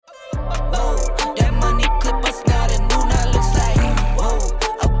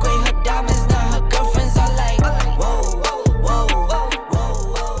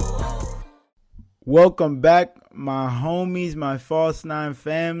Welcome back, my homies, my False Nine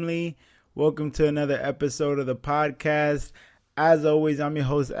family. Welcome to another episode of the podcast. As always, I'm your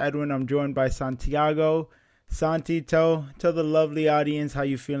host, Edwin. I'm joined by Santiago. Santi, tell the lovely audience how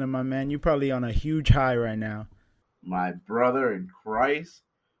you feeling, my man. You're probably on a huge high right now. My brother in Christ,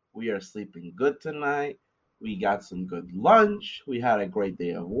 we are sleeping good tonight. We got some good lunch. We had a great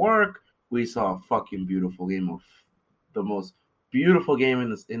day of work. We saw a fucking beautiful game of the most beautiful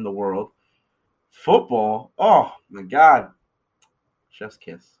game in the world. Football. Oh my God. Chef's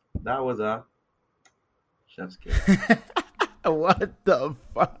kiss. That was a chef's kiss. What the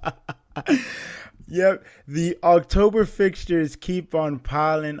fuck? Yep. The October fixtures keep on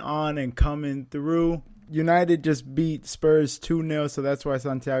piling on and coming through. United just beat Spurs 2-0, so that's why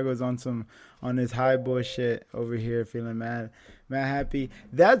Santiago's on his high bullshit over here, feeling mad happy.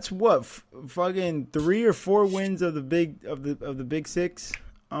 That's what fucking 3 or 4 wins of the big six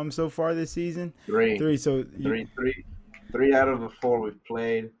so far this season. Three. So three out of the 4 we've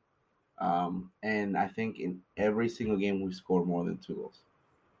played, and I think in every single game we've scored more than 2 goals.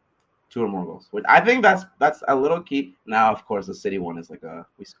 2 or more goals. Which I think that's a little key. Now, of course, the City one is like it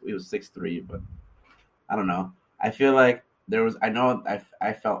was 6-3, but I don't know. I feel like there was.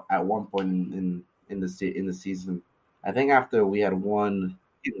 I felt at one point in the season. I think after we had won,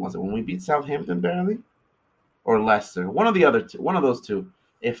 was it when we beat Southampton barely, or Leicester? One of those two.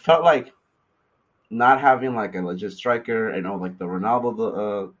 It felt like not having like a legit striker. I know, like the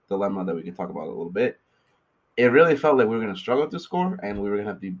Ronaldo dilemma that we can talk about a little bit. It really felt like we were going to struggle to score, and we were going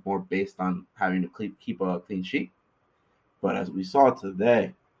to have to be more based on having to keep a clean sheet. But as we saw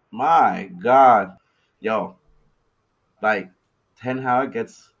today, my God. Yo, like, Ten Hag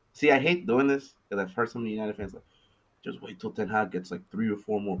gets... See, I hate doing this because I've heard some United fans like, just wait till Ten Hag gets like 3 or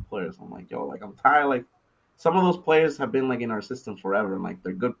 4 more players. I'm like, yo, like, I'm tired. Like, some of those players have been like in our system forever, and like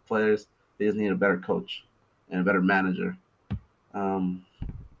they're good players. They just need a better coach and a better manager. But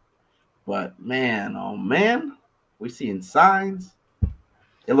man, oh man, we seeing signs.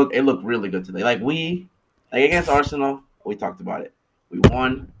 It looked really good today. Like against Arsenal, we talked about it. We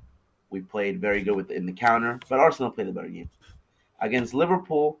won. We played very good in the counter, but Arsenal played a better game. Against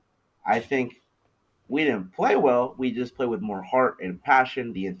Liverpool, I think we didn't play well. We just played with more heart and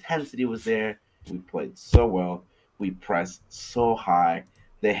passion. The intensity was there. We played so well. We pressed so high.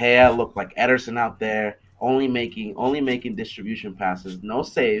 De Gea looked like Ederson out there, only making distribution passes, no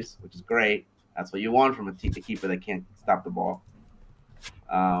saves, which is great. That's what you want from a keeper that can't stop the ball.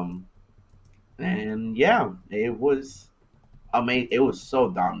 And yeah, it was amazing. It was so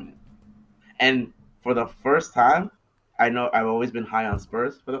dominant. And for the first time, I know I've always been high on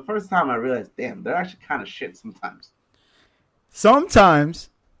Spurs. For the first time, I realized, damn, they're actually kind of shit sometimes. Sometimes.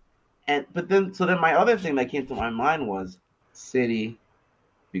 But then my other thing that came to my mind was City,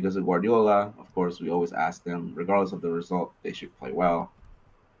 because of Guardiola. Of course, we always ask them, regardless of the result, they should play well.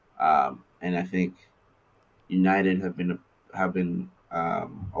 And I think United have been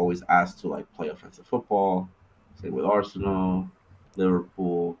always asked to like play offensive football. Say with Arsenal,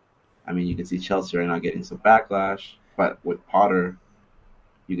 Liverpool. I mean, you can see Chelsea right now getting some backlash, but with Potter,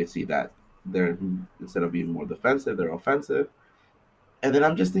 you can see that they're, instead of being more defensive, they're offensive. And then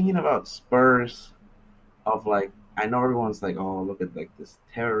I'm just thinking about Spurs, of like, I know everyone's like, oh, look at like this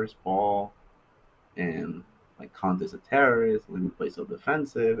terrorist ball, and like Conte's a terrorist, and we play so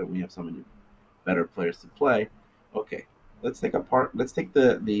defensive, and we have so many better players to play. Okay, let's take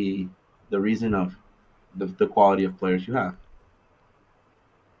the reason of the quality of players you have.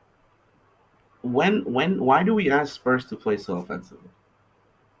 Why do we ask Spurs to play so offensively?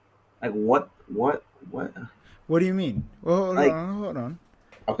 Like what? What do you mean? Well, hold on.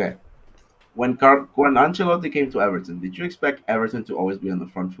 Okay. When Ancelotti came to Everton, did you expect Everton to always be on the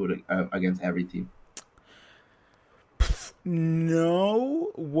front foot against every team?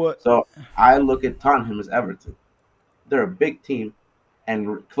 No. What? So I look at Tottenham as Everton. They're a big team,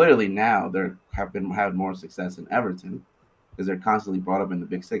 and clearly now they have had more success in Everton because they're constantly brought up in the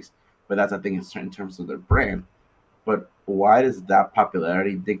Big Six. But that's, I think, in terms of their brand. But why does that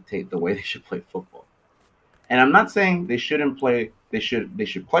popularity dictate the way they should play football? And I'm not saying they shouldn't play. They should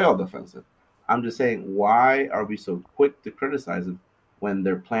play all defensive. I'm just saying, why are we so quick to criticize them when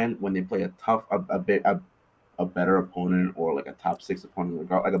they play a better opponent, or like a top 6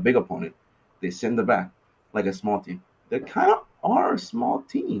 opponent, like a big opponent? They sit in the back like a small team. They kind of are a small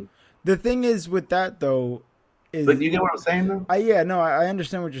team. The thing is with that though. But you get what I'm saying, though? I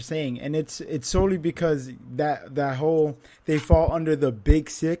understand what you're saying, and it's solely because that whole they fall under the Big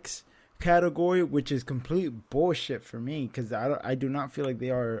Six category, which is complete bullshit for me, because I do not feel like they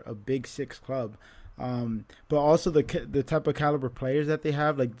are a Big Six club. But also the type of caliber players that they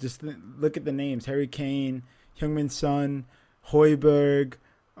have. Like, just look at the names: Harry Kane, Heung-min Son, Højbjerg,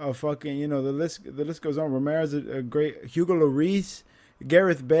 fucking, the list goes on. Romero's a great, Hugo Lloris,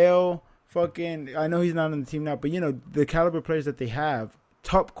 Gareth Bale. Fucking, I know he's not on the team now, but the caliber players that they have,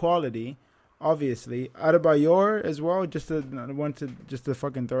 top quality, obviously. Adebayor as well, just to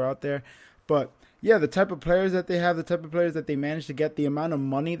fucking throw out there. But yeah, the type of players that they have, the type of players that they manage to get, the amount of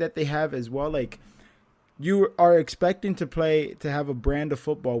money that they have as well. Like, you are expecting to have a brand of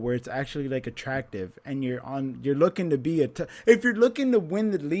football where it's actually like attractive, and you're looking to be if you're looking to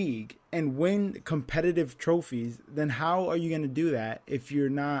win the league and win competitive trophies, then how are you going to do that if you're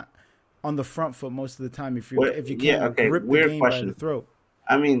not on the front foot most of the time? If you can't grip the game by the throat.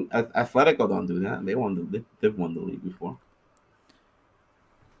 I mean, Atletico don't do that. They've won the league before.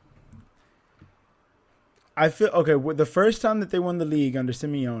 I feel the first time that they won the league under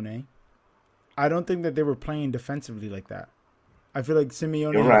Simeone, I don't think that they were playing defensively like that. I feel like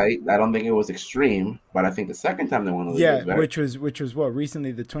Simeone. You're right. I don't think it was extreme, but I think the second time they won the league was which was what,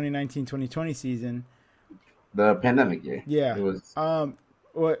 recently, the 2019-2020 season, the pandemic year. Yeah. It was.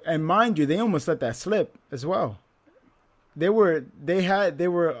 Well, and mind you, they almost let that slip as well. They were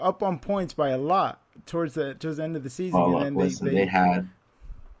up on points by a lot towards the end of the season. Oh, and then they had.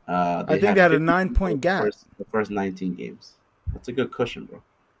 I think they had a 9-point gap. The first 19 games. That's a good cushion, bro.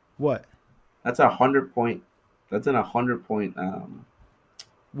 What? That's 100 point. That's an 100 point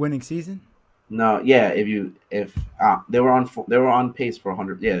winning season. No, yeah. If they were on pace for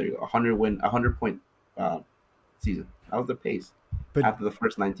 100. Yeah, there you go. 100 point season. That was the pace. But after the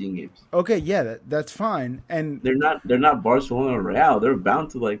first 19 games. Okay, yeah, that's fine. And they're not Barcelona or Real. They're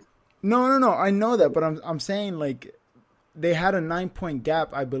bound to like. No. I know that, but I'm saying, like, they had a 9-point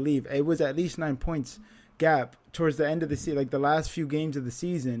gap. I believe it was at least 9 points gap towards the end of the season, like the last few games of the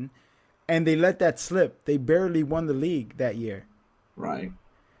season, and they let that slip. They barely won the league that year. Right.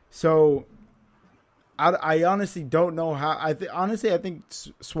 So I honestly don't know how. I think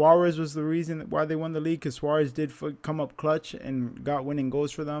Suarez was the reason why they won the league, because Suarez did come up clutch and got winning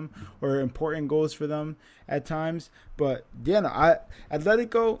goals for them, or important goals for them at times. But yeah, no,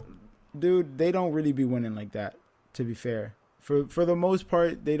 Atletico, dude, they don't really be winning like that. To be fair, for the most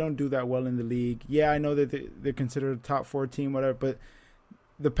part, they don't do that well in the league. Yeah, I know that they're considered a top 4 team, whatever, but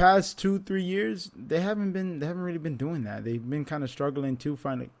the past 2-3 years, they haven't really been doing that. They've been kind of struggling to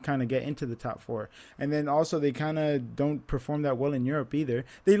kind of get into the top 4. And then also they kind of don't perform that well in Europe either.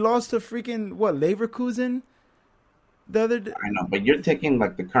 They lost to freaking Leverkusen the other day. I know, but you're taking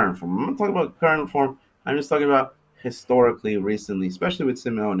like the current form. I'm not talking about current form. I'm just talking about historically, recently, especially with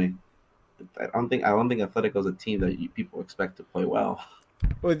Simeone. I don't think Atletico is a team that people expect to play well.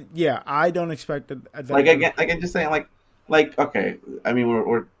 Well, yeah, I don't expect that. Like I'm just saying, like okay. I mean,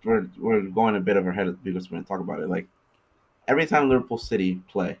 we're going a bit of our head because we're going to talk about it. Like, every time Liverpool City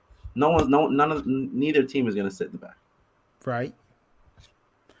play, neither team is going to sit in the back. Right.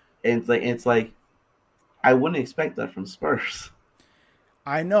 And it's like I wouldn't expect that from Spurs.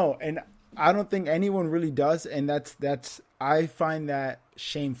 I know, and I don't think anyone really does, and that's I find that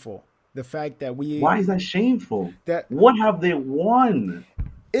shameful. The fact that why is that shameful? What have they won?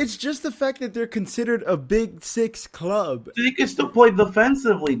 It's just the fact that they're considered a Big Six club. They can still play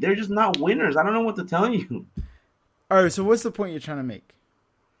defensively. They're just not winners. I don't know what to tell you. All right, so what's the point you're trying to make?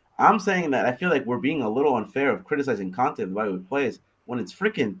 I'm saying that I feel like we're being a little unfair of criticizing Conte the way he plays when it's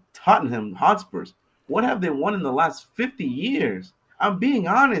freaking Tottenham Hotspurs. What have they won in the last 50 years? I'm being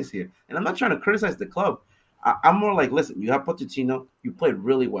honest here, and I'm not trying to criticize the club. I'm more like, listen, you have Pochettino. You played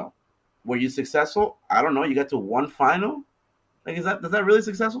really well. Were you successful? I don't know. You got to one final. Like, is that really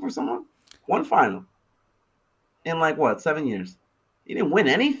successful for someone? One final in like what, 7 years? He didn't win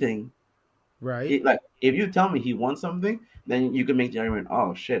anything, right? Like, if you tell me he won something, then you can make the argument.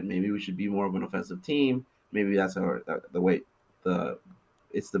 Oh shit, maybe we should be more of an offensive team. Maybe that's the way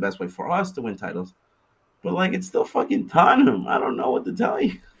it's the best way for us to win titles. But like, it's still fucking Tottenham. I don't know what to tell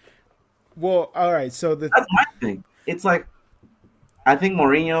you. Well, all right. So that's my thing. It's like, I think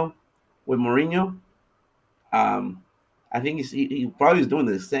Mourinho. I think he probably was doing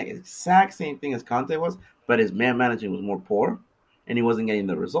the exact same thing as Conte was, but his man managing was more poor, and he wasn't getting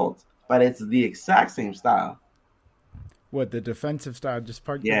the results. But it's the exact same style. What, the defensive style, just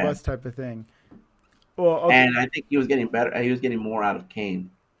park the bus type of thing? Well, okay. And I think he was getting better. He was getting more out of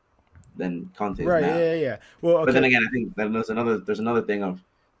Kane than Conte is now. Yeah. Well, okay. But then again, I think that there's another thing of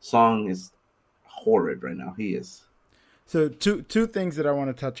Song is horrid right now. He is. So two things that I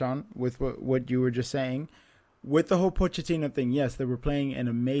want to touch on with what you were just saying. With the whole Pochettino thing, yes, they were playing an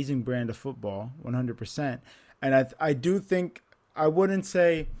amazing brand of football, 100%. And I do think, I wouldn't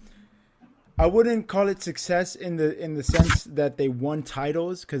say I wouldn't call it success in the sense that they won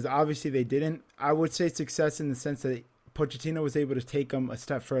titles, because obviously they didn't. I would say success in the sense that Pochettino was able to take them a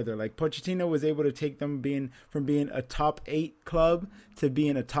step further. Like Pochettino was able to take them from being a top 8 club to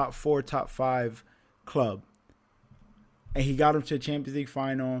being a top 4, top 5 club, and he got them to a Champions League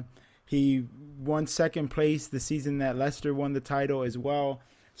final. He won second place the season that Leicester won the title as well.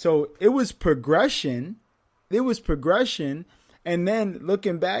 So it was progression. And then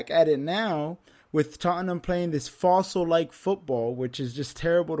looking back at it now, with Tottenham playing this fossil-like football, which is just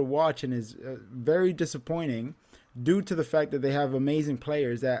terrible to watch and is very disappointing due to the fact that they have amazing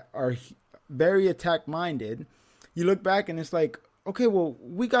players that are very attack-minded, you look back and it's like, okay, well,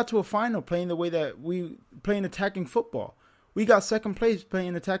 we got to a final playing the way that we play attacking football. We got second place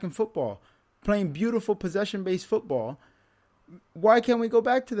playing attacking football, playing beautiful possession-based football. Why can't we go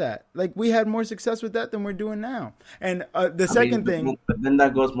back to that? Like, we had more success with that than we're doing now. And the second thing... But then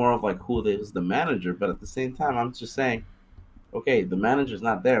that goes more of like who is the manager. But at the same time, I'm just saying, okay, the manager's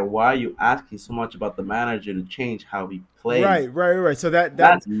not there. Why are you asking so much about the manager to change how he plays? Right. So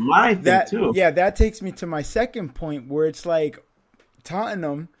that's my thing too. Yeah, that takes me to my second point, where it's like,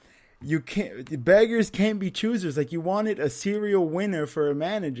 Tottenham, beggars can't be choosers. Like, you wanted a serial winner for a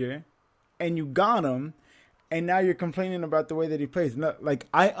manager, and you got him. And now you're complaining about the way that he plays. No, like,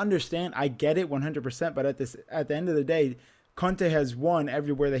 I understand, I get it 100%. But at the end of the day, Conte has won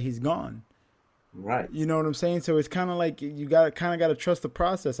everywhere that he's gone. Right. You know what I'm saying? So it's kind of like you got to trust the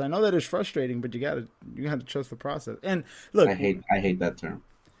process. I know that it's frustrating, but you got to trust the process. And look, I hate that term.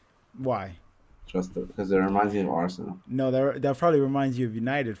 Why? Trust it, because it reminds me of Arsenal. No, that probably reminds you of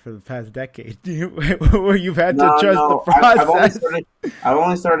United for the past decade, where you've had to trust the process. I've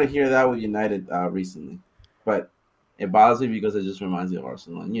only started to hear that with United recently. But it bothers me because it just reminds me of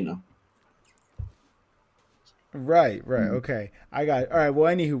Arsenal, and you know. Right. Okay, I got it. All right.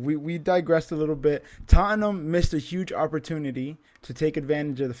 Well, anywho, we digressed a little bit. Tottenham missed a huge opportunity to take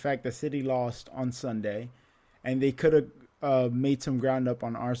advantage of the fact that City lost on Sunday, and they could have made some ground up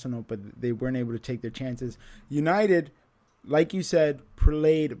on Arsenal, but they weren't able to take their chances. United, like you said,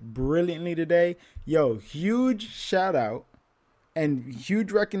 played brilliantly today. Yo, huge shout out. And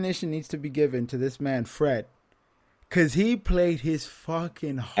huge recognition needs to be given to this man, Fred, because he played his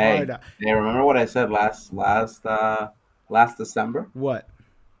fucking heart out. Hey, remember what I said last December? What?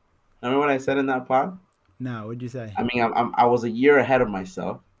 Remember what I said in that pod? No, what'd you say? I mean, I was a year ahead of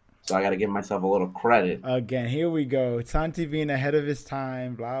myself, so I got to give myself a little credit. Again, here we go. Santi being ahead of his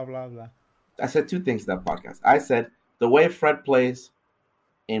time, blah, blah, blah. I said two things in that podcast. I said the way Fred plays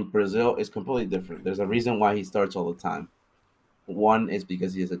in Brazil is completely different. There's a reason why he starts all the time. One is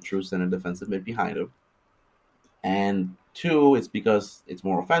because he has a true center defensive mid behind him. And two, it's because it's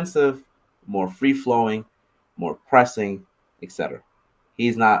more offensive, more free-flowing, more pressing, etc.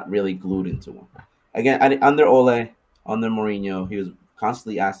 He's not really glued into one. Again, under Ole, under Mourinho, he was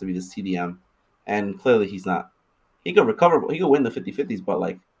constantly asked to be the CDM, and clearly he's not. He could recover, he could win the 50-50s, but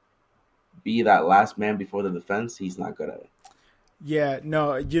like be that last man before the defense, he's not good at it. Yeah,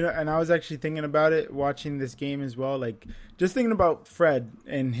 no, and I was actually thinking about it watching this game as well, like just thinking about Fred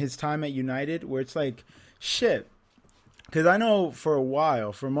and his time at United, where it's like, shit, because I know for a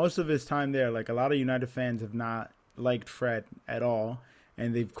while, for most of his time there, like a lot of United fans have not liked Fred at all,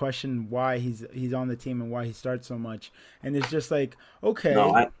 and they've questioned why he's on the team and why he starts so much, and it's just like, okay,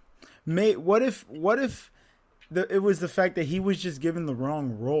 what if it was the fact that he was just given the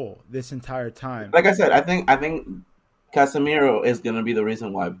wrong role this entire time? Like I said, I think Casemiro is going to be the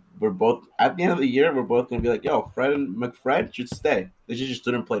reason why we're both, at the end of the year, we're both going to be like, yo, Fred and McFred should stay. They just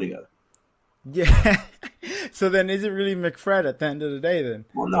didn't play together. Yeah. So then is it really McFred at the end of the day then?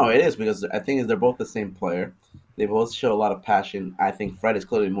 Well, no, it is, because I think they're both the same player. They both show a lot of passion. I think Fred is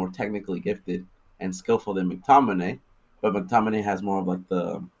clearly more technically gifted and skillful than McTominay, but McTominay has more of like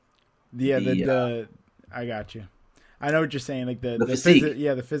I got you. I know what you're saying, like the physique.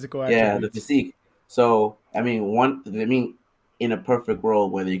 The physical attributes. Yeah, the physique. So, I mean, in a perfect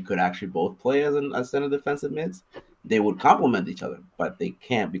world where they could actually both play as center defensive mids, they would complement each other, but they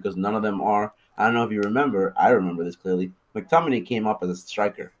can't because none of them are. I don't know if you remember. I remember this clearly. McTominay came up as a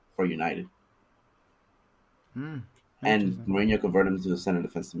striker for United. And Mourinho converted him to the center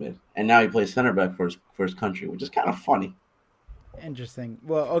defensive mid. And now he plays center back for his country, which is kind of funny. Interesting.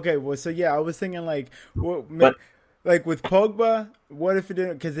 Well, okay. Well, so yeah, I was thinking like with Pogba, what if it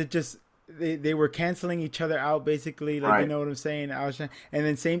didn't? Because it just they were canceling each other out basically. Like, right. You know what I'm saying? And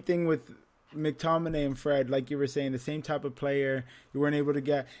then same thing with McTominay and Fred, like you were saying, the same type of player you weren't able to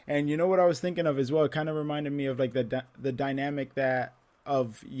get. And you know what I was thinking of as well? It kind of reminded me of like the dynamic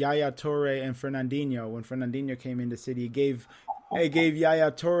of Yaya Toure and Fernandinho. When Fernandinho came into City, it gave It gave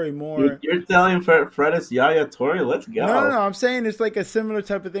Yaya Toure You're, more. you're telling Fred is Yaya Torre? Let's No. go. I'm saying it's like a similar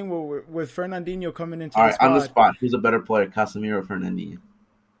type of thing with Fernandinho coming into All the right, on the squad. spot, who's a better player, Casemiro or Fernandinho?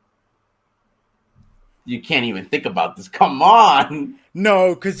 You can't even think about this. Come on.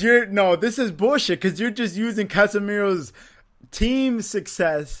 No, because you're no. This is bullshit. Because you're just using Casemiro's team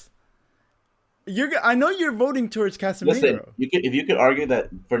success. I know you're voting towards Listen, Casemiro. if you could argue that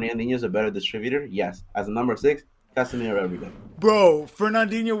Fernandinho is a better distributor, yes. As a number 6, Casemiro every day. Bro,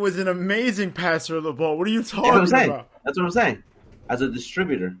 Fernandinho was an amazing passer of the ball. What are you That's what I'm talking saying. about? That's what I'm saying. As a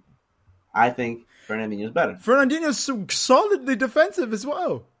distributor, I think Fernandinho is better. Fernandinho's solidly defensive as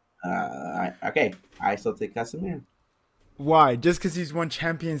well. Okay, I still take Casemiro. Why? Just because he's won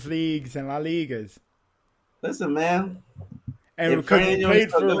Champions Leagues and La Ligas. Listen, man. And If because he Fernandinho played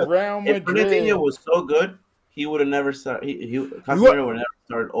was so for good, Real if Madrid. Fernandinho was so good, he would have never started. Casemiro would have never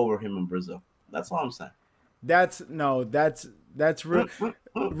started over him in Brazil. That's all I'm saying. That's Real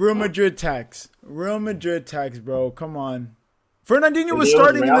Madrid tax. Real Madrid tax, bro. Come on. Fernandinho was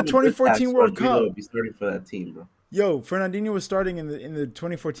starting in the 2014 World Cup. Would be starting for that team, bro. Yo, Fernandinho was starting in the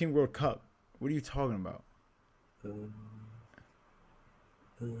 2014 World Cup. What are you talking about?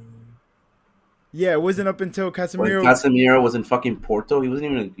 Yeah, it wasn't up until When Casemiro. Casemiro was in fucking Porto, he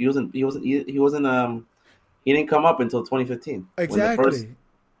didn't come up until 2015. Exactly.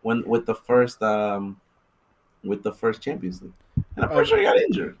 With the first Champions League. And I'm pretty sure he got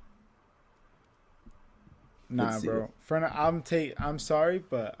injured. Nah, bro. I'm sorry,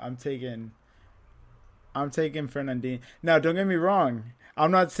 but I'm taking Fernandinho. Now, don't get me wrong.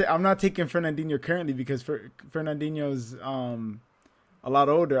 I'm not taking Fernandinho currently because Fernandinho's a lot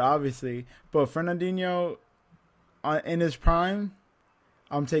older, obviously. But Fernandinho in his prime,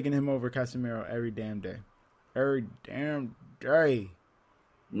 I'm taking him over Casemiro every damn day. Every damn day.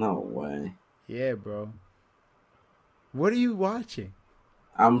 No way. Yeah, bro. What are you watching?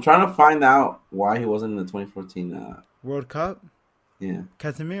 I'm trying to find out why he wasn't in the 2014 World Cup? Yeah.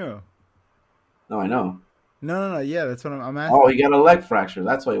 Casemiro. No, I know. No. Yeah, that's what I'm asking. Oh, he got a leg fracture.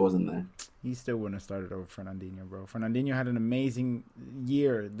 That's why he wasn't there. He still wouldn't have started over Fernandinho, bro. Fernandinho had an amazing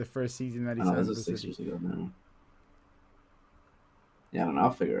year the first season that he signed. This was 6 years ago now. Yeah, I don't know.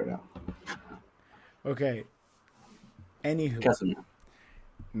 I'll figure it out. Okay. Anywho. Casemiro.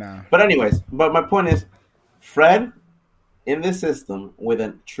 Nah. But anyways, my point is, Fred, in this system, with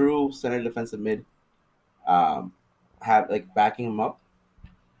a true center defensive mid, have like backing him up,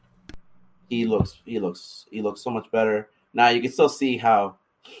 he looks so much better. Now you can still see how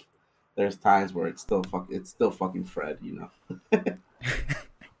there's times where it's still fucking Fred, you know.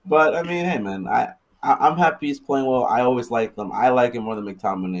 But I mean, hey man, I'm happy he's playing well. I always like him. I like him more than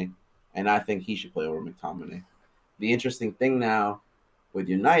McTominay, and I think he should play over McTominay. The interesting thing now with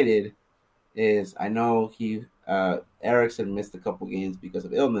United is I know Eriksen missed a couple games because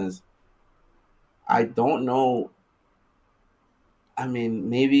of illness. I don't know. I mean,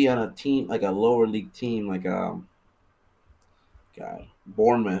 maybe on a team like a lower league team like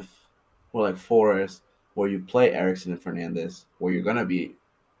Bournemouth or like Forest, where you play Eriksen and Fernandez, where you're gonna be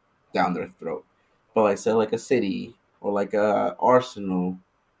down their throat. But like say like a City or like a Arsenal,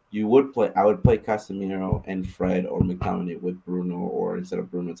 I would play Casemiro and Fred or McTominay with Bruno, or instead of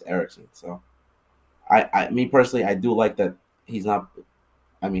Bruno it's Eriksen. So me personally, I do like that he's not.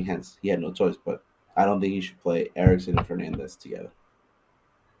 I mean, hence he had no choice, but I don't think he should play Eriksen and Fernandez together.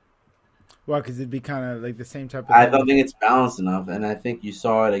 Well, because it'd be kind of like the same type of. I don't think it's balanced enough, and I think you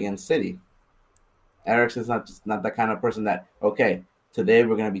saw it against City. Eriksen's not that kind of person that today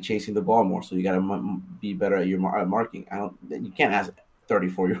we're gonna be chasing the ball more, so you gotta be better at your marking. You can't ask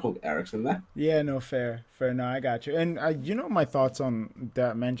 34-year-old Eriksen that. Yeah, no, fair. No, I got you. And my thoughts on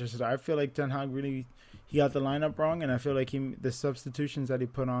that Manchester. I feel like Ten Hag really he got the lineup wrong, and I feel like the substitutions that he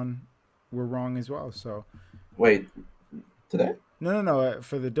put on were wrong as well. So wait, today? No,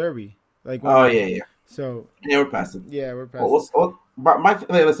 for the derby. Like yeah. So yeah, we're past it. Yeah, we're past it. But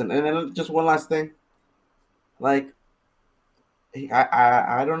listen, and then just one last thing. Like,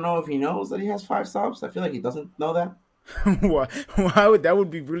 I don't know if he knows that he has 5 subs. I feel like he doesn't know that. Why would that would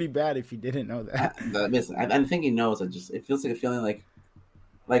be really bad if he didn't know that? Listen, I think he knows. It feels like a feeling like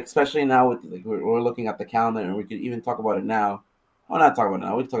especially now with we're looking at the calendar, and we could even talk about it now. Well, not talk about it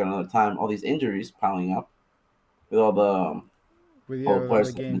now. We can talk another time. All these injuries piling up with all the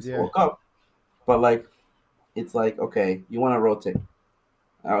players games, World Cup. But like, it's like okay, you want to rotate.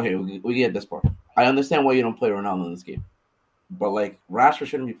 Okay, we get this part. I understand why you don't play Ronaldo in this game. But like Rashford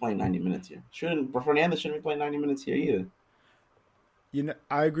shouldn't be playing 90 minutes here. Fernandez shouldn't be playing 90 minutes here either.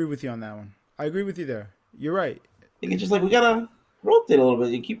 I agree with you on that one. I agree with you there. You're right. I think it's just like we gotta rotate a little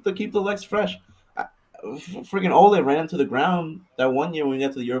bit. You keep the legs fresh. freaking Ole ran into the ground that one year when we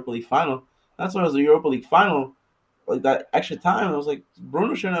got to the Europa League final. That's when it was the Europa League final. Like that extra time, I was like,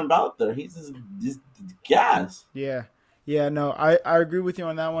 Bruno shouldn't have been out there. He's just gas. Yeah. Yeah, no, I agree with you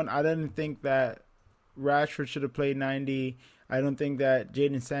on that one. I didn't think that Rashford should have played 90. I don't think that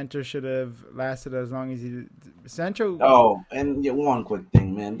Jadon Sancho should have lasted as long as he did. Sancho. Oh, and one quick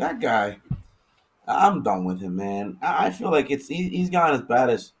thing, man. That guy, I'm done with him, man. I feel like he's gone as bad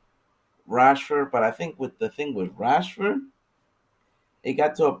as Rashford, but I think with the thing with Rashford, it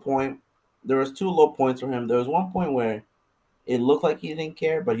got to a point. There was two low points for him. There was one point where it looked like he didn't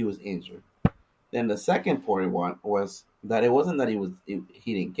care, but he was injured. Then the second point one was that it wasn't that he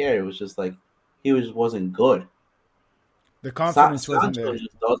didn't care. It was just like he wasn't good. The confidence wasn't Sancho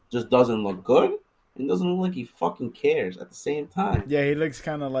there. just doesn't look good. It doesn't look like he fucking cares at the same time. Yeah, he looks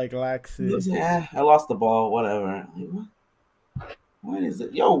kind of like lax. I lost the ball, whatever. What is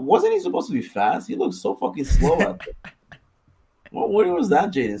it? Yo, wasn't he supposed to be fast? He looks so fucking slow out there. Where was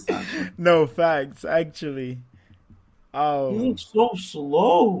that Jadon Sancho? No, facts, actually. He looks so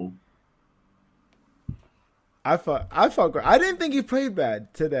slow. I didn't think he played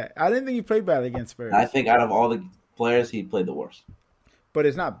bad today. I didn't think he played bad against Spurs. I think out of all the players, he played the worst. But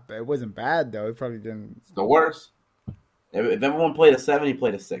it wasn't bad though. It probably didn't. It's the worst. If everyone played a 7, he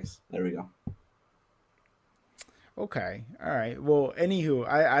played a 6. There we go. Okay, all right. Well, anywho,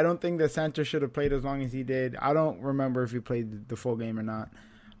 I don't think that Sancho should have played as long as he did. I don't remember if he played the full game or not.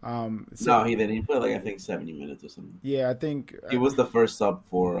 No, he didn't. He played like I think 70 minutes or something. Yeah, I think he was the first sub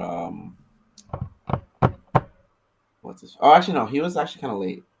for what's this? Oh, actually no, he was actually kind of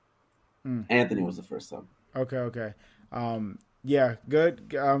late. Anthony was the first sub. Okay. Yeah,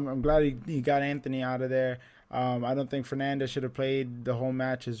 good. I'm glad he got Anthony out of there. I don't think Fernandes should have played the whole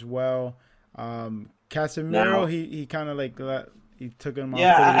match as well. Casemiro, he kind of like he took him off.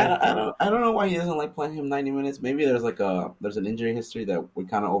 Yeah, I don't know why he doesn't like playing him 90 minutes. Maybe there's an injury history that we're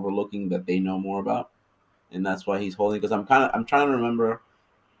kind of overlooking that they know more about, and that's why he's holding. Because I'm trying to remember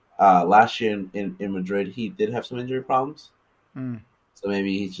last year in Madrid he did have some injury problems, so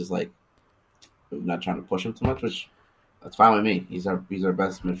maybe he's just like not trying to push him too much, which that's fine with me. He's our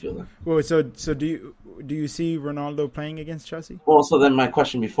best midfielder. Well, so do you see Ronaldo playing against Chelsea? Well, so then my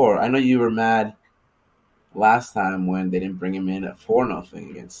question before, I know you were mad last time when they didn't bring him in at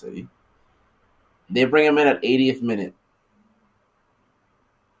 4-0 against City. They bring him in at 80th minute.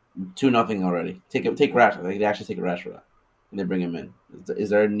 2-0 already. Take Rashford. They actually take Rashford out, and they bring him in.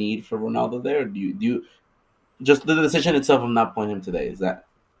 Is there a need for Ronaldo there? Or do you just the decision itself of not playing him today? Is that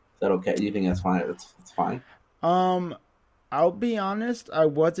okay? Do you think that's fine? It's fine. I'll be honest. I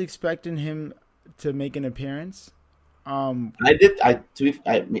was expecting him to make an appearance. I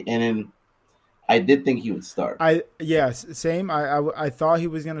did think he would start. Same. I thought he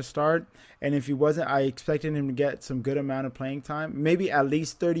was gonna start, and if he wasn't, I expected him to get some good amount of playing time. Maybe at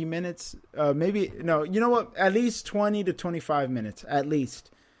least 30 minutes. Maybe no. You know what? At least 20 to 25 minutes, at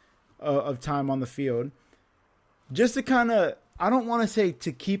least, of time on the field, just to kind of. I don't want to say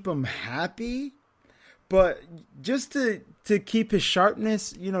to keep him happy, but just to keep his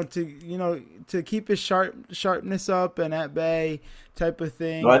sharpness, to keep his sharpness up and at bay type of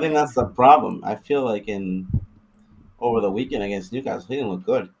thing. No, I think that's the problem. I feel like over the weekend against Newcastle, he didn't look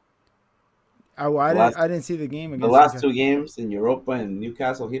good. I didn't see the game against the last Newcastle. 2 games in Europa and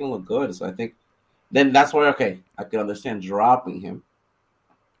Newcastle, he didn't look good. So I think then that's where I could understand dropping him.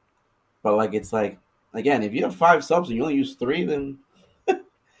 But it's like again, if you have 5 subs and you only use 3, then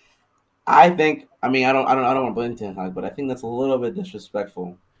I think. I mean, I don't want to blame Ten Hag, but I think that's a little bit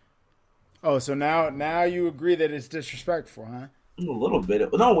disrespectful. Oh, so now you agree that it's disrespectful, huh? A little bit.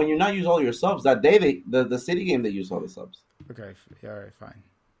 No, when you not use all your subs that day, the City game they use all the subs. Okay, all right, fine.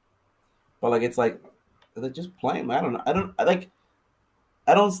 But it's like they're just playing. I don't know.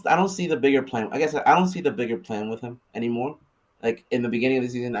 I don't see the bigger plan. I guess I don't see the bigger plan with him anymore. Like in the beginning of the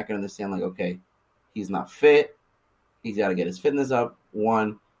season, I can understand. Okay, he's not fit. He's got to get his fitness up.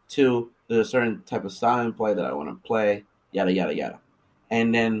 1, 2. There's a certain type of style and play that I want to play. Yada yada yada.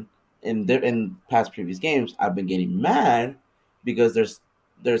 And then in past previous games, I've been getting mad because there's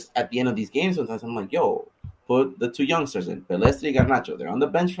at the end of these games sometimes I'm like, yo, put the 2 youngsters in, Pelestri and Garnacho. They're on the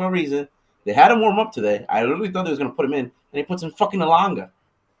bench for a reason. They had him warm up today. I literally thought they was gonna put him in, and he puts in fucking Alanga.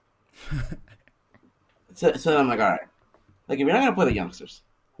 so then I'm like, all right, if you're not gonna play the youngsters,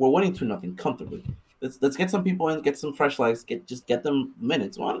 we're winning 2-0 comfortably. Let's get some people in, get some fresh legs, get them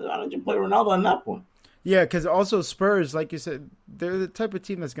minutes. Why don't you play Ronaldo on that point? Yeah, because also Spurs, like you said, they're the type of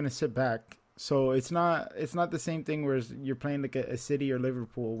team that's gonna sit back. So it's not the same thing where you're playing like a City or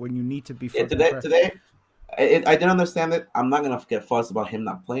Liverpool when you need to be. Yeah, today, I didn't understand it. I'm not gonna get fussed about him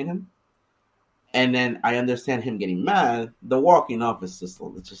not playing him. And then I understand him getting mad. The walking off is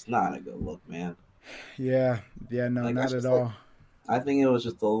it's just not a good look, man. Yeah, no, Like not that's at just like all. I think it was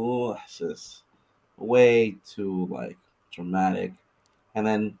just a little, it's just way too like dramatic. And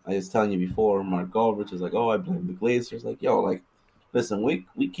then I was telling you before, Mark Goldrich is like, "Oh, I blame the Glazers." Like, yo, like, listen,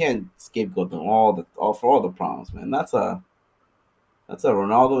 we can't scapegoat them all for all the problems, man. That's a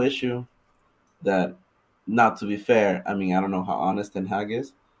Ronaldo issue. That, not to be fair, I mean, I don't know how honest Ten Hag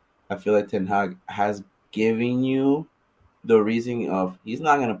is. I feel like Ten Hag has given you the reason of he's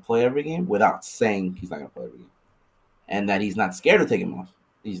not going to play every game without saying he's not going to play every game, and that he's not scared to take him off.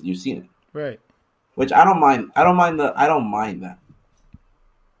 You've seen it, Right. which I don't mind. I don't mind that.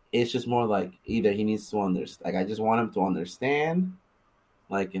 It's just more like either he needs to understand. Like I just want him to understand.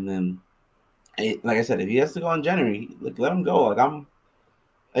 Like and then, like I said, if he has to go in January, like let him go. Like I'm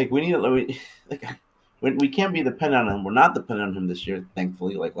like we need like we can't be dependent on him. We're not dependent on him this year,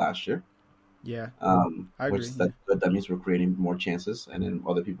 thankfully. Like last year, Yeah, I which agree. is Yeah. good. That means we're creating more chances, and then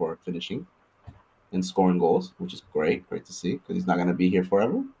other people are finishing and scoring goals, which is great. Great to see because he's not going to be here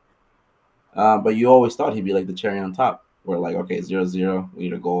forever. But you always thought he'd be like the cherry on top. Where like, okay, 0-0, we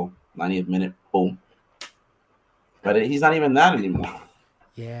need a goal, 90th minute, boom. But he's not even that anymore.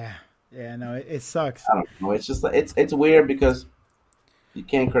 Yeah, no, it sucks. I don't know. It's just like it's weird because you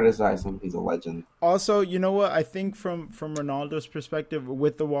can't criticize him. He's a legend. Also, you know what? I think from Ronaldo's perspective,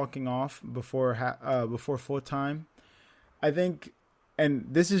 with the walking off before full time, I think, and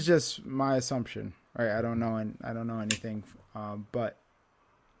this is just my assumption, right? I don't know, and I don't know anything, but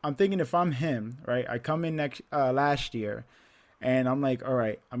I'm thinking if I'm him, right? I come in last year, and I'm like, all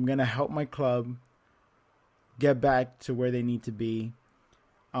right, I'm gonna help my club get back to where they need to be.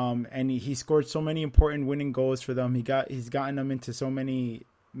 And he scored so many important winning goals for them. He's gotten them into so many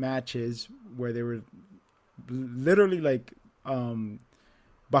matches where they were literally like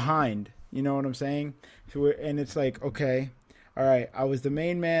behind. You know what I'm saying? And it's like, okay, all right, I was the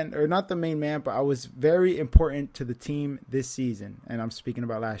main man, or not the main man, but I was very important to the team this season. And I'm speaking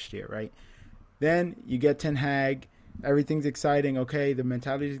about last year, right? Then you get Ten Hag. Everything's exciting. Okay, the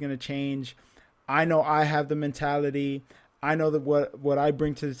mentality is going to change. I know I have the mentality. I know that what I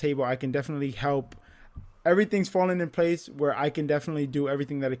bring to the table, I can definitely help. Everything's falling in place where I can definitely do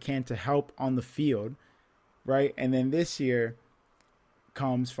everything that I can to help on the field, right? And then this year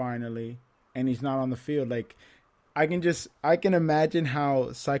comes finally, and he's not on the field. Like I can imagine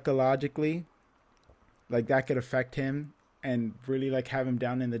how psychologically, like that could affect him, and really like have him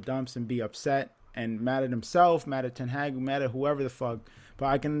down in the dumps and be upset and mad at himself, mad at Ten Hag, mad at whoever the fuck. But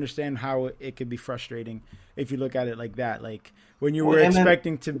I can understand how it could be frustrating if you look at it like that. Like when you were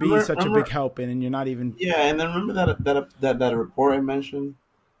expecting to be such a big help, and you're not even. Yeah, and then remember that report I mentioned.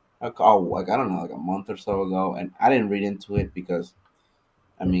 Like I don't know, like a month or so ago, and I didn't read into it because,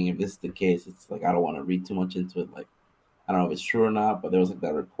 I mean, if this is the case, it's like I don't want to read too much into it. Like I don't know if it's true or not, but there was like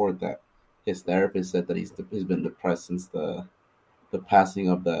that report that his therapist said that he's been depressed since the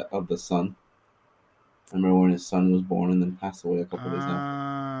passing of the son. I remember when his son was born and then passed away a couple of days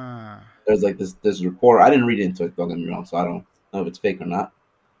after. There's like this report. I didn't read into it. Don't get me wrong. So I don't know if it's fake or not.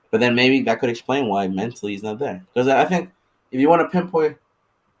 But then maybe that could explain why mentally he's not there. Because I think if you want to pinpoint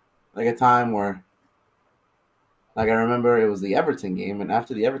like a time where, like I remember it was the Everton game, and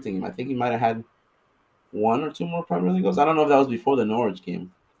after the Everton game, I think he might have had one or two more Premier League goals. I don't know if that was before the Norwich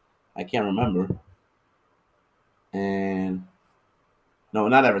game. I can't remember. And no,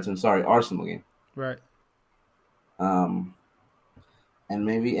 not Everton. Sorry, Arsenal game. Right. And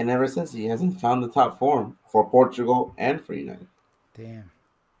ever since he hasn't found the top form for Portugal and for United. Damn.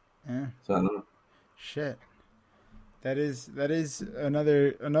 Yeah. So I don't know. Shit. That is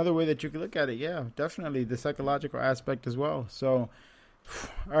another way that you could look at it. Yeah, definitely the psychological aspect as well. So,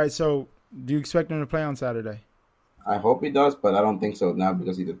 all right. So, do you expect him to play on Saturday? I hope he does, but I don't think so now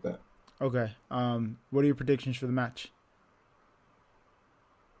because he did that. Okay. What are your predictions for the match?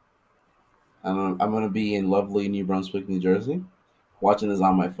 I'm going to be in lovely New Brunswick, New Jersey, watching this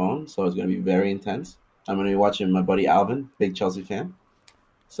on my phone, so it's going to be very intense. I'm going to be watching my buddy Alvin, big Chelsea fan.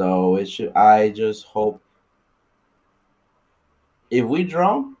 So I just hope if we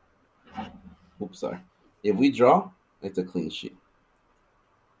draw, if we draw, it's a clean sheet.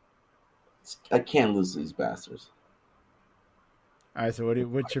 I can't lose to these bastards. All right. So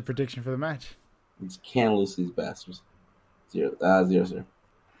what's your prediction for the match? I just can't lose to these bastards. 0-0.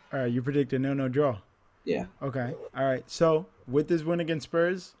 All right. You predict a 0-0 draw. Yeah. Okay. All right. So with this win against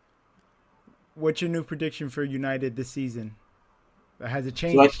Spurs, what's your new prediction for United this season? Has it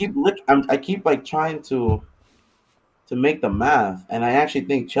changed? So I keep like trying to make the math, and I actually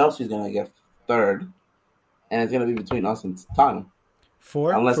think Chelsea's gonna get third, and it's gonna be between us and Tottenham.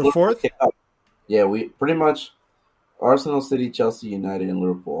 Fourth? Yeah, we pretty much Arsenal, City, Chelsea, United, and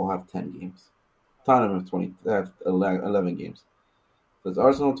Liverpool all have 10 games. Tottenham have 20 have 11 games. So it's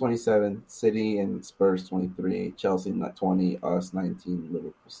Arsenal 27, City and Spurs 23, Chelsea not 20, us 19,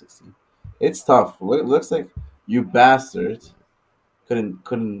 Liverpool 16. It's tough. Looks like you bastards couldn't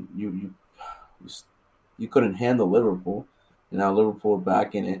you couldn't handle Liverpool, and now Liverpool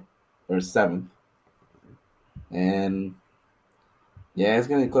back in it. They're seventh, and yeah, it's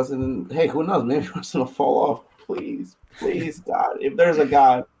gonna be closer than. Hey, who knows? Maybe Arsenal fall off. Please, please, God, if there's a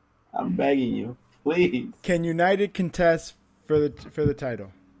God, I'm begging you, please. Can United contest for the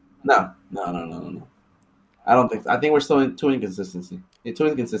title? No. I don't think so. I think we're still too inconsistent. Too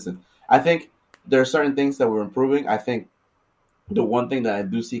inconsistent. I think there are certain things that we're improving. I think the one thing that I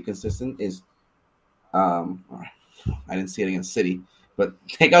do see consistent is, I didn't see it against City, but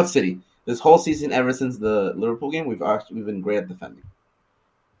take out City. This whole season, ever since the Liverpool game, we've been great at defending.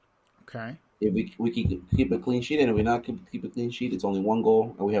 Okay. If we keep a clean sheet, and if we not keep a clean sheet, it's only one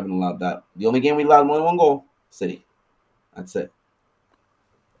goal, and we haven't allowed that. The only game we allowed more than one goal, City. That's it.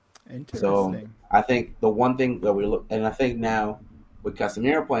 Interesting. So I think the one thing that we look, and I think now with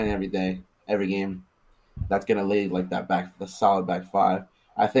Casemiro playing every game, that's gonna lay like the solid back five.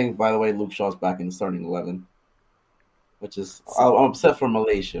 I think, by the way, Luke Shaw's back in the starting 11, which is I'm upset for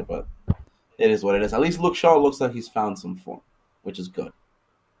Malaysia, but it is what it is. At least Luke Shaw looks like he's found some form, which is good.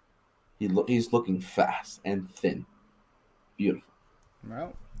 He's looking fast and thin, beautiful.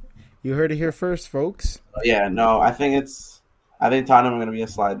 Well, you heard it here first, folks. Yeah, no, I think Tottenham are going to be a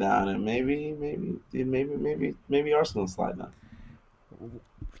slide down, and maybe Arsenal slide down.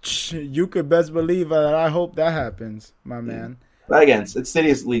 You could best believe that. I hope that happens, my man. But again, it's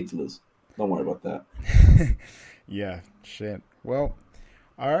City's league to lose. Don't worry about that. Yeah, shit. Well,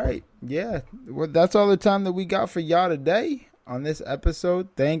 all right. Yeah, well, that's all the time that we got for y'all today on this episode.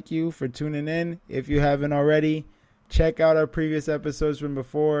 Thank you for tuning in. If you haven't already, check out our previous episodes from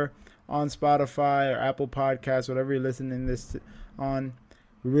before on Spotify or Apple Podcasts, whatever you're listening this on.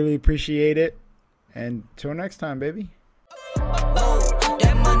 We really appreciate it. And till next time, baby.